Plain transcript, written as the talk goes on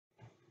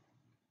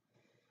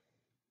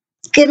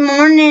Good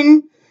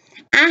morning.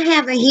 I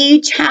have a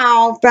huge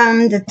haul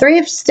from the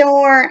thrift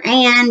store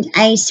and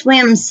a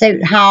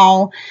swimsuit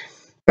haul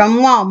from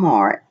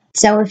Walmart.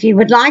 So if you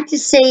would like to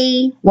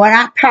see what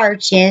I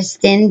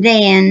purchased and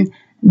then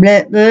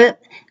blah, blah,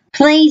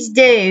 please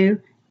do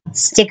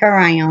stick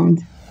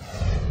around.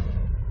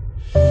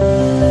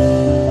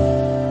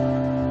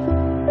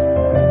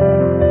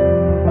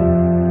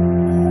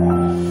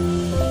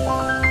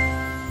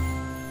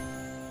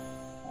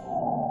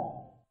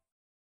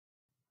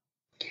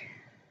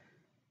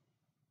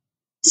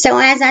 So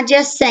as I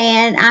just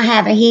said, I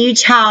have a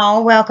huge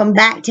haul. Welcome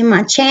back to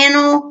my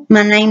channel.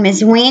 My name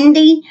is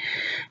Wendy.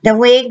 The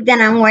wig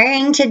that I'm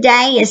wearing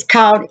today is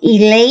called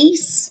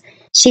Elise.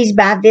 She's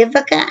by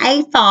Vivica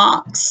A.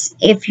 Fox.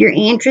 If you're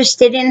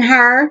interested in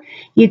her,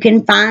 you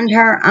can find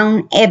her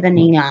on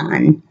Ebony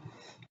Line.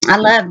 I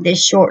love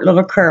this short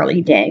little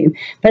curly do.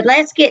 But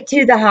let's get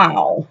to the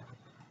haul.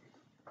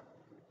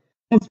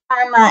 It's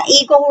from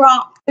Eagle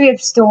Rock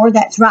thrift store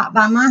that's right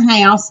by my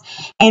house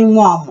and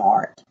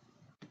Walmart.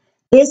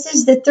 This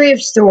is the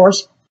thrift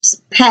store's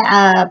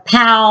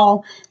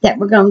pile that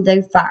we're going to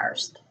do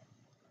first.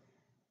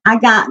 I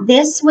got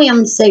this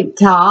swimsuit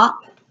top.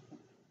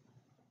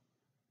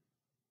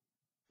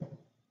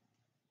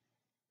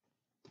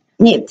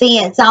 It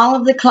fits, all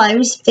of the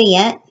clothes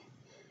fit.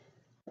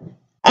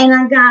 And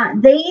I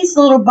got these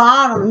little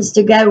bottoms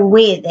to go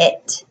with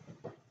it.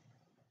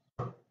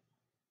 But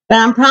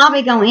I'm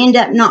probably going to end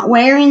up not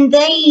wearing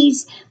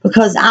these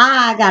because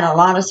I got a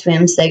lot of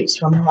swimsuits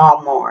from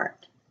Walmart.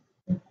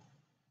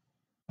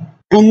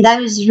 And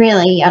those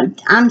really,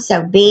 I'm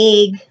so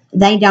big,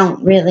 they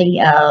don't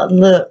really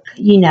look,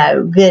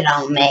 good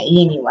on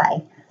me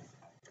anyway.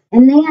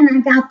 And then I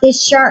got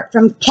this shirt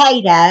from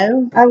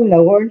Cato. Oh,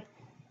 Lord.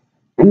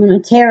 I'm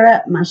going to tear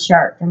up my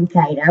shirt from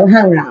Cato.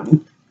 Hold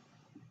on.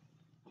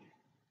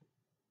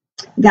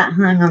 Got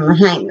hung on the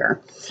hanger.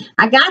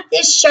 I got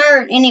this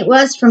shirt, and it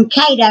was from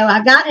Cato.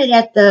 I got it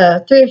at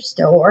the thrift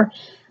store.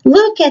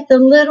 Look at the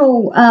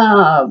little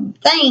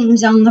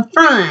things on the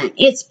front.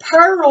 It's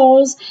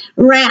pearls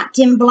wrapped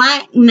in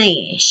black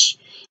mesh.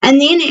 And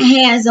then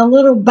it has a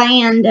little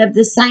band of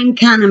the same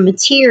kind of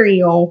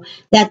material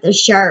that the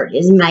shirt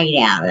is made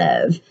out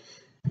of.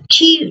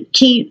 Cute,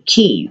 cute,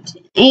 cute.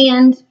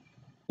 And,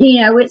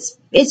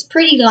 it's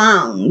pretty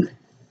long.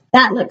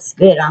 That looks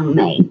good on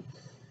me.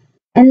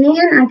 And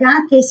then I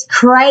got this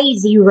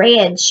crazy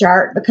red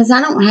shirt because I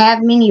don't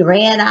have many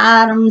red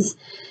items.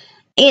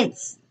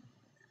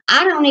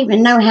 I don't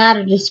even know how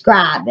to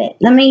describe it.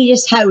 Let me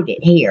just hold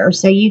it here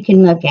so you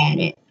can look at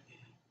it.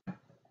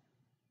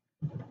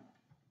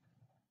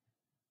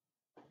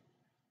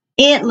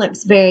 It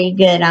looks very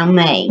good on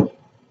me.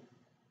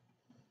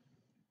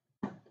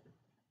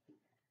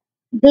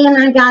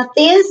 Then I got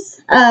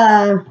this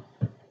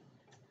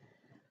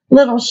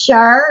little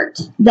shirt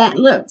that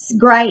looks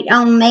great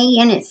on me,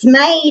 and it's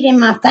made in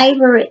my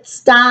favorite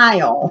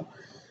style.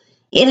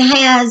 It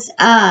has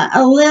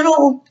a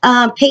little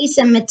piece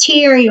of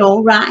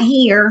material right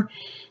here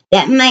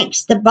that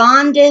makes the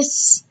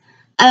bodice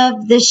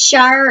of the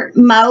shirt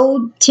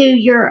mold to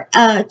your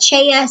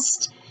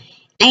chest,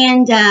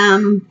 and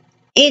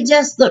it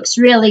just looks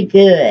really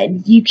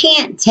good. You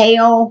can't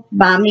tell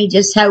by me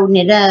just holding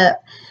it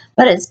up,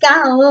 but it's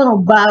got a little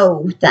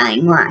bow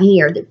thing right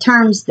here that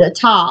turns the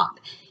top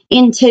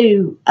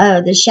into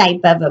the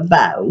shape of a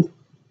bow.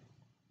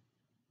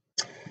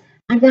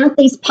 I got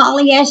these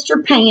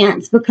polyester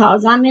pants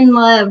because I'm in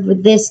love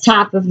with this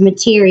type of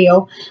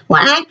material.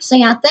 Well,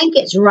 actually, I think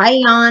it's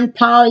rayon,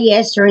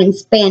 polyester, and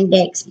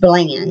spandex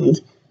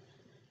blend.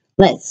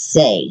 Let's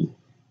see.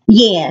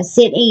 Yes,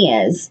 it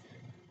is.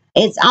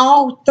 It's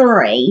all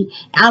three.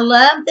 I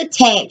love the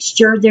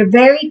texture. They're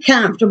very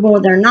comfortable.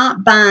 They're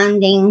not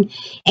binding.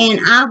 And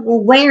I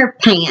will wear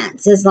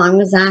pants as long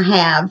as I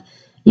have,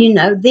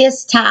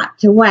 this type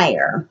to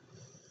wear.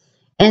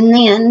 And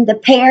then the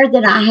pair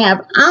that I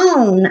have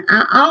on,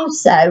 I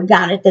also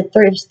got at the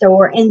thrift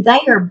store, and they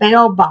are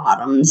bell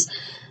bottoms.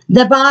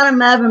 The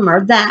bottom of them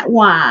are that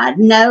wide,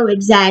 no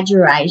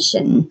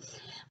exaggeration.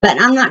 But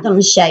I'm not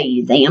going to show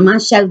you them. I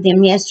showed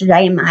them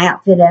yesterday in my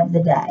outfit of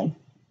the day.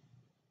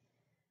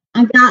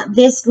 I got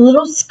this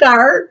little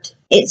skirt.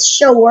 It's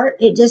short.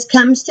 It just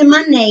comes to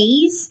my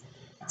knees.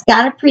 It's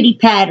got a pretty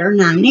pattern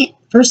on it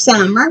for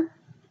summer.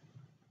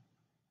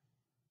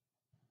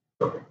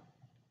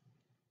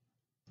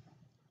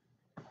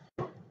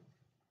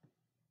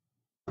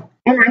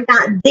 And I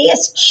got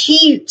this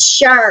cute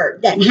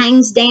shirt that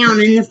hangs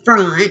down in the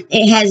front.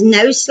 It has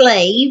no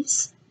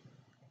sleeves.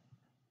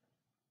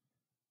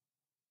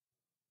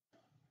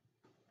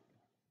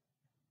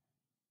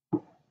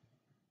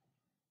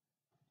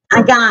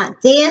 I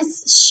got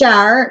this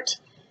shirt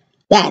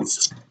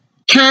that's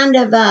kind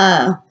of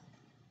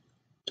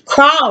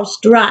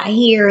crossed right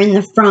here in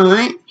the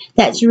front.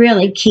 That's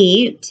really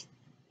cute.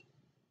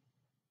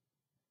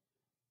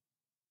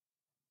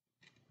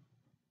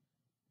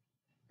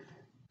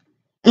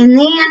 And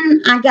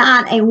then I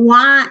got a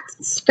white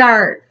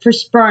skirt for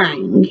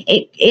spring.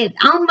 It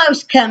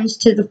almost comes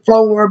to the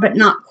floor, but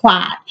not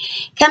quite.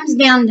 It comes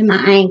down to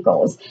my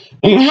ankles.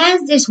 And it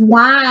has this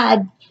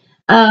wide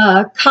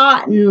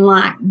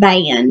cotton-like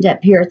band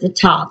up here at the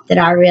top that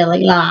I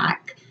really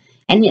like.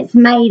 And it's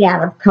made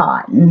out of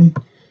cotton.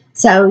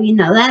 So, you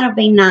know, that'll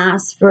be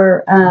nice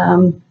for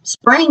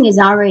spring is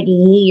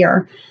already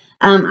here.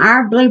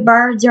 Our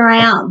bluebirds are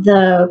out.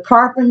 The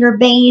carpenter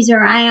bees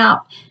are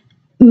out.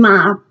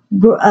 My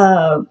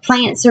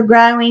plants are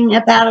growing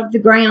up out of the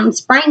ground.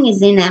 Spring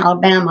is in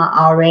Alabama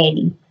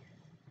already.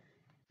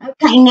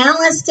 Okay, now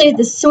let's do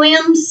the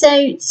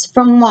swimsuits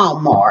from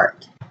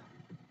Walmart.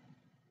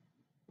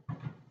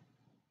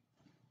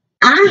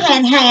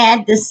 I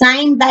had the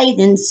same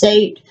bathing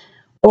suit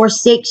for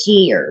 6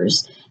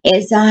 years.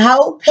 It's a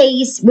whole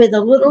piece with a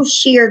little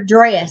sheer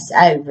dress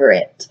over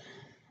it.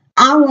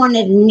 I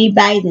wanted a new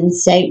bathing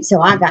suit,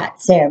 so I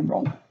got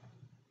several.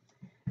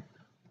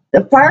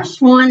 The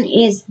first one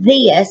is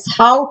this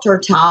halter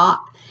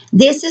top.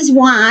 This is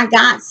why I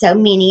got so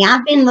many.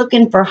 I've been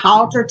looking for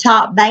halter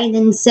top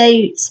bathing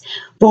suits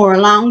for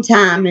a long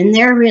time, and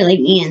they're really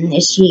in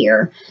this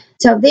year.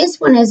 So this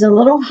one is a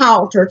little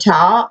halter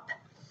top,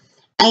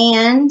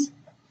 and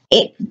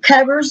it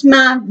covers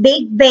my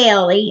big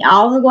belly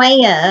all the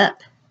way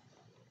up.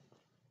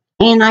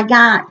 And I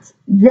got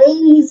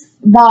these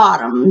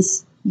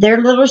bottoms.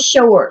 They're little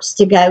shorts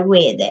to go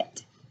with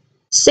it.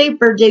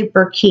 Super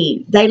duper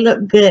cute. They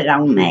look good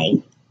on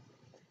me.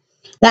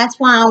 That's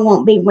why I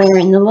won't be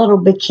wearing the little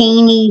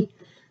bikini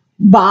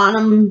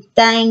bottom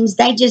things.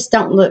 They just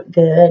don't look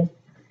good.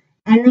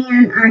 And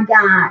then I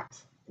got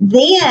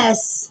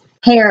this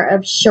pair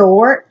of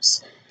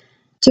shorts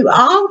to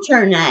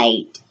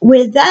alternate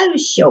with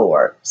those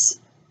shorts.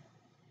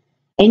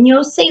 And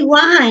you'll see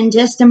why in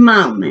just a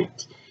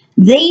moment.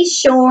 These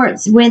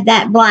shorts with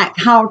that black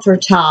halter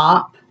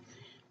top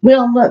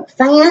will look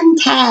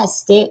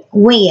fantastic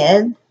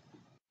with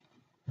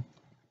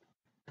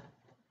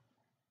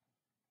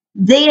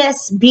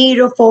this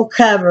beautiful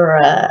cover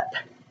up.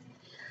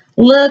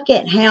 Look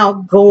at how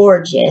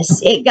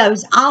gorgeous. It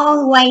goes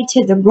all the way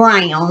to the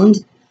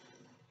ground,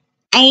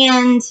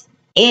 and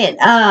it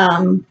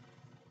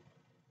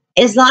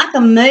is like a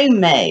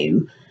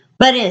muumuu,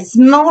 but it's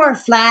more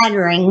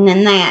flattering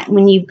than that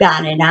when you've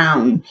got it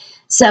on.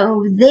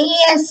 So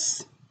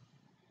this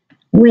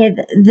with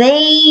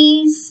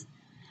these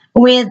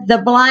with the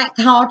black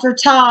halter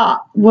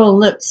top will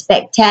look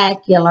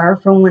spectacular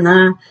for when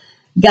I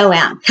go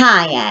out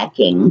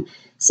kayaking.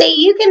 See,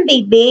 you can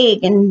be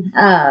big and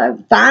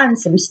find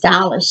some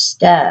stylish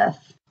stuff.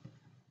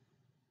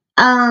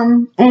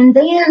 And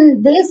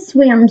then this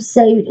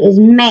swimsuit is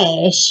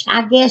mesh.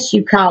 I guess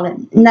you call it.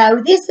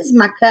 No, this is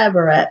my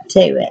cover up to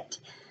it.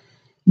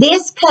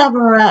 This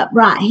cover up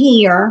right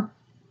here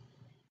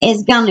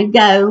is going to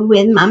go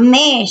with my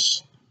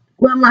mesh.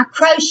 Well, my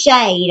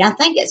crocheted. I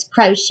think it's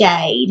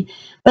crocheted.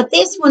 But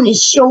this one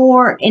is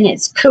short and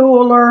it's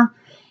cooler.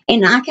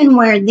 And I can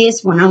wear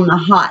this one on the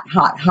hot,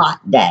 hot, hot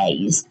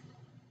days.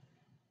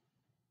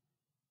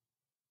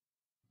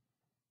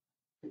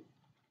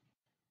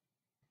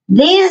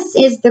 This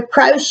is the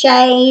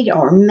crocheted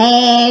or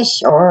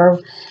mesh, or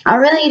I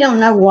really don't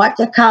know what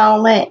to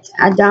call it.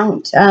 I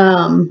don't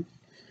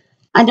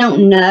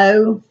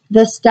know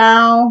the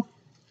style.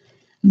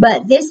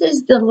 But this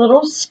is the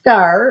little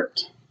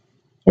skirt.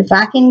 If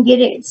I can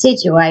get it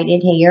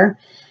situated here.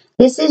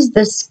 This is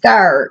the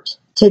skirt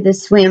to the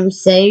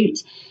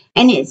swimsuit.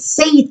 And it's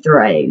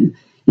see-through.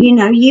 You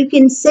know, you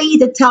can see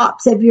the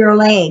tops of your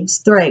legs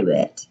through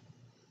it.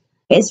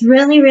 It's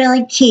really,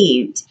 really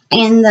cute.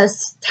 And the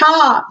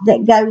top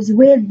that goes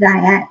with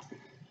that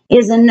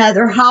is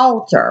another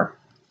halter.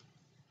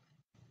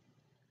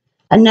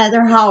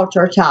 Another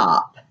halter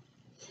top.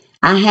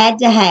 I had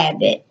to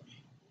have it.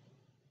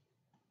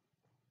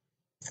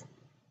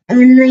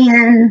 And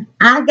then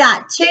I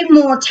got 2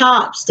 more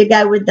tops to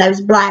go with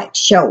those black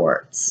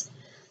shorts.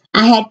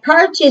 I had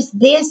purchased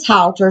this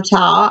halter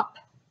top,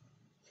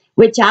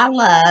 which I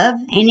love,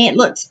 and it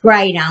looks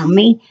great on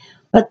me.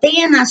 But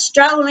then I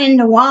strolled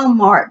into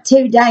Walmart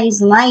 2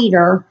 days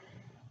later,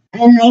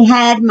 and they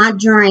had my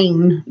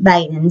dream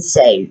bathing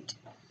suit.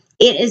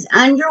 It is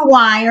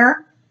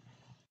underwire.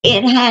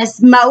 It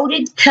has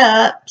molded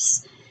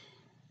cups.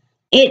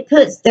 It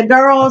puts the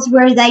girls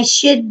where they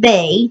should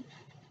be.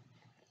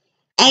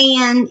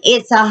 And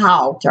it's a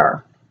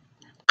halter.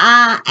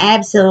 I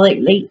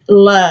absolutely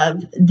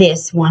love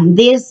this one.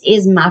 This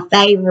is my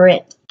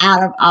favorite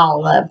out of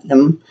all of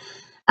them.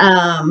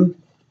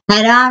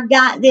 Had I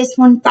got this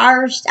one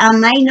first, I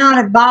may not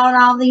have bought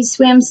all these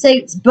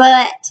swimsuits,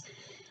 but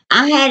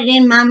I had it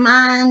in my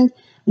mind.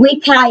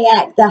 We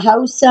kayaked the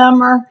whole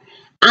summer.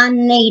 I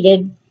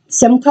needed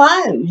some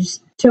clothes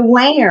to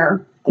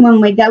wear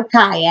when we go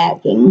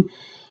kayaking.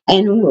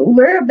 And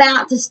we're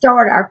about to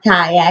start our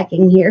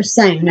kayaking here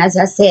soon. As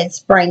I said,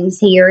 spring's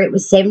here. It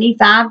was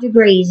 75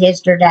 degrees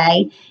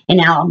yesterday in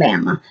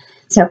Alabama.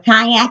 So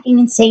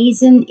kayaking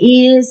season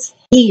is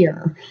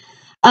here.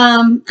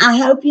 I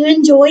hope you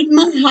enjoyed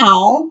my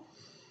haul.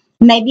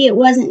 Maybe it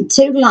wasn't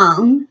too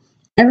long.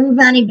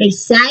 Everybody be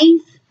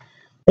safe.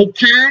 Be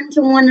kind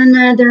to one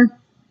another.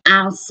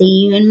 I'll see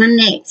you in my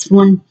next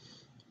one.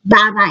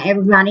 Bye-bye,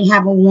 everybody.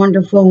 Have a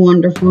wonderful,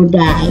 wonderful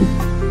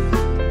day.